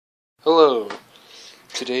Hello,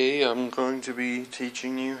 today I'm going to be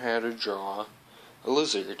teaching you how to draw a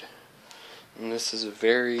lizard. And this is a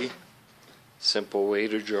very simple way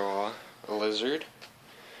to draw a lizard.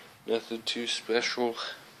 Nothing too special,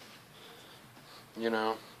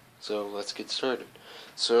 so let's get started.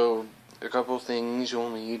 So, a couple things you'll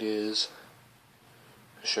need is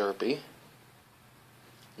a Sharpie,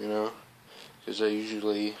 because I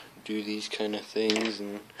usually do these kind of things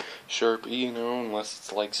in Sharpie, unless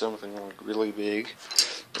it's like something like really big.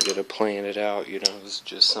 I gotta plan it out, it's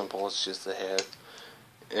just simple, it's just the head.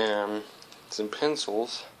 And some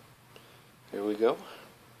pencils. Here we go.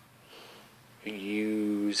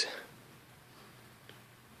 Use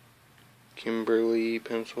Kimberly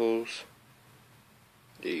pencils.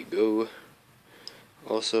 There you go.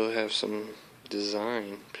 Also have some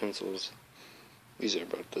design pencils. These are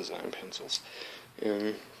both design pencils.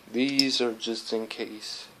 And these are just in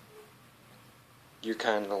case you're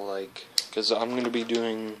kind of like, because I'm going to be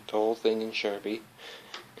doing the whole thing in Sharpie,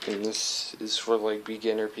 and this is for like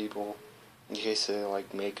beginner people, in case they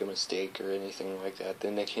like make a mistake or anything like that,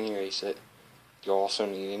 then they can erase it. You'll also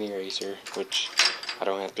need an eraser, which I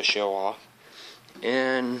don't have to show off.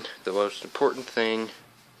 And the most important thing,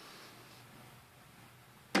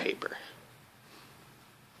 paper.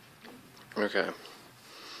 Okay.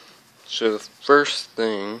 So the first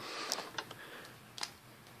thing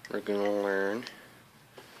we're going to learn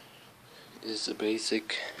is the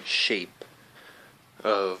basic shape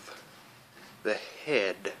of the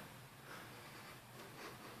head.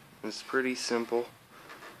 It's pretty simple,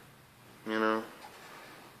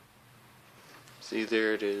 See,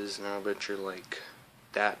 there it is. Now I bet you're like,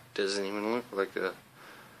 that doesn't even look like a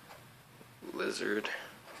lizard.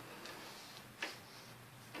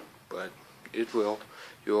 But it will.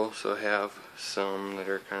 You also have some that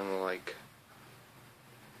are kind of like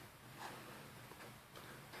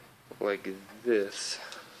this,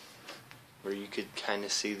 where you could kind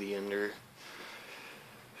of see the under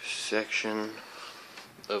section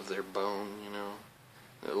of their bone,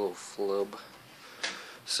 that little flub.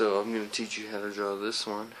 So I'm going to teach you how to draw this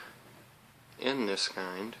one and this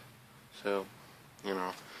kind. So,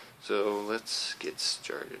 so let's get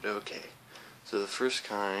started. Okay, so the first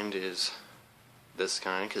kind is this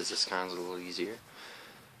kind, because this kind's a little easier.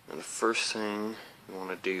 And the first thing you want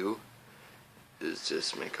to do is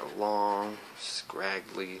just make a long,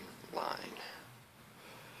 scraggly line.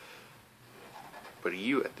 Put a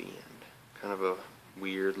U at the end. Kind of a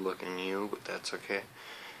weird looking U, but that's okay.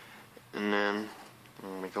 And then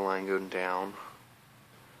we'll make a line going down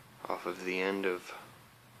off of the end of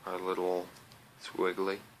our little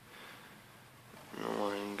squiggly. And a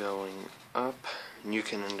line going up. And you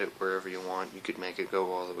can end it wherever you want. You could make it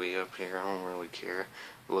go all the way up here. I don't really care.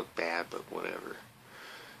 It'll look bad, but whatever.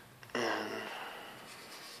 And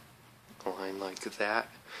a line like that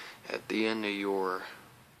at the end of your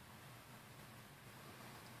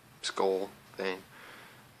skull thing.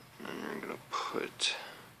 And you're going to put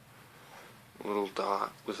a little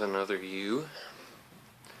dot with another U.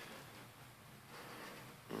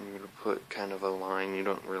 And you're going to put kind of a line. You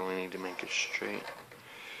don't really need to make it straight.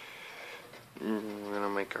 We're going to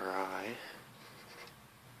make our eye.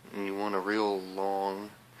 And you want a real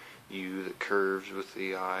long U that curves with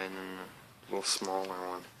the eye, and then a little smaller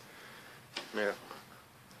one. Now,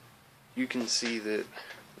 you can see that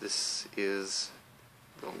this is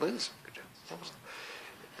the lizard.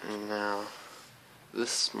 And now,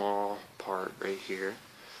 this small part right here,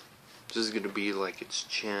 this is going to be like its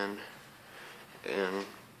chin, and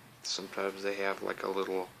sometimes they have like a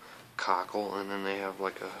little cockle, and then they have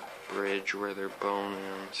like a ridge where their bone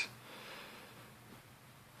ends.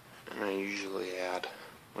 And I usually add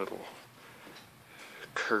little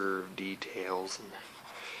curve details and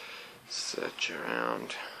such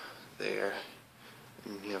around there.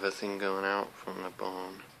 And you have a thing going out from the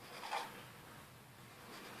bone.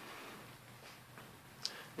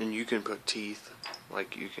 And you can put teeth,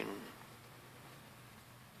 like you can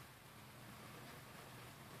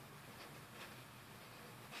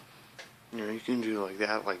you can do like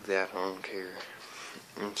that, I don't care.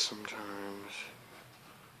 And sometimes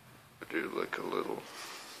I do like a little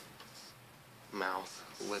mouth,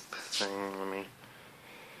 lip thing. Let me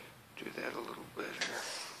do that a little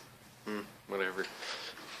better. Whatever.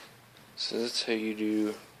 So that's how you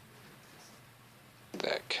do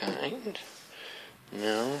that kind.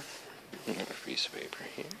 Now, another piece of paper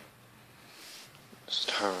here. It's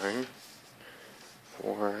time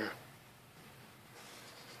for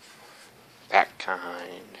that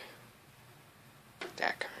kind.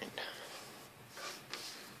 That kind.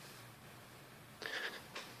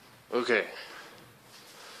 Okay.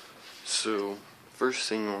 So, first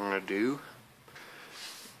thing you want to do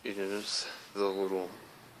is the little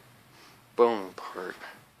bone part.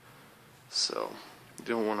 So you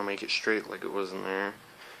don't want to make it straight like it was in there.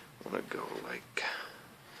 You want to go like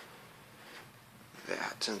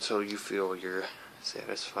that until you feel you're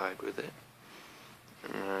satisfied with it.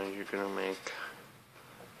 And now you're going to make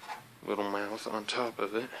a little mouth on top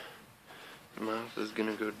of it. The mouth is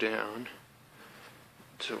going to go down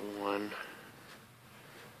to one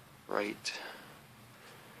right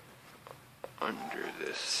under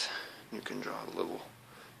this. You can draw a little,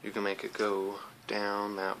 you can make it go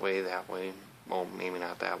down that way, well, maybe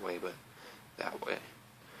not that way, but that way.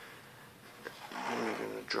 And you're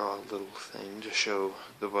going to draw a little thing to show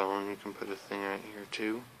the bone. You can put a thing right here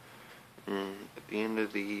too. And at the end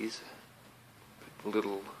of these, put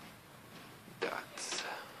little dots.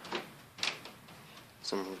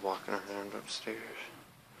 Someone's walking around upstairs.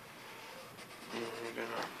 And you're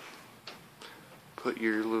going to put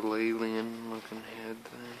your little alien looking head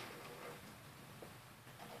thing.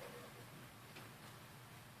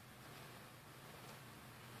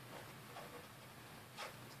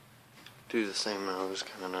 Do the same nose,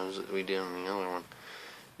 kind of nose that we did on the other one.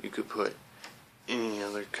 You could put any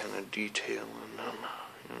other kind of detail in them.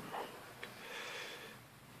 You know.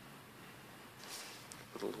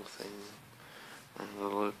 Put a little thing on the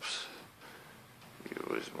lips. You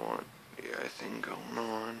always want the eye thing going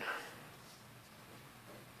on.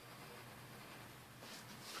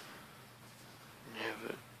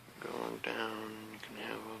 Have it going down. You can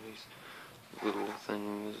have all these little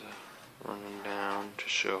things running down to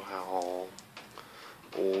show how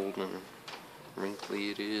old and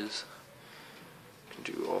wrinkly it is. You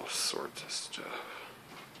can do all sorts of stuff.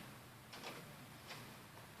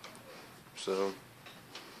 So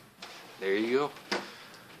there you go.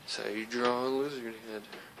 That's how you draw a lizard head.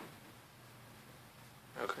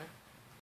 Okay.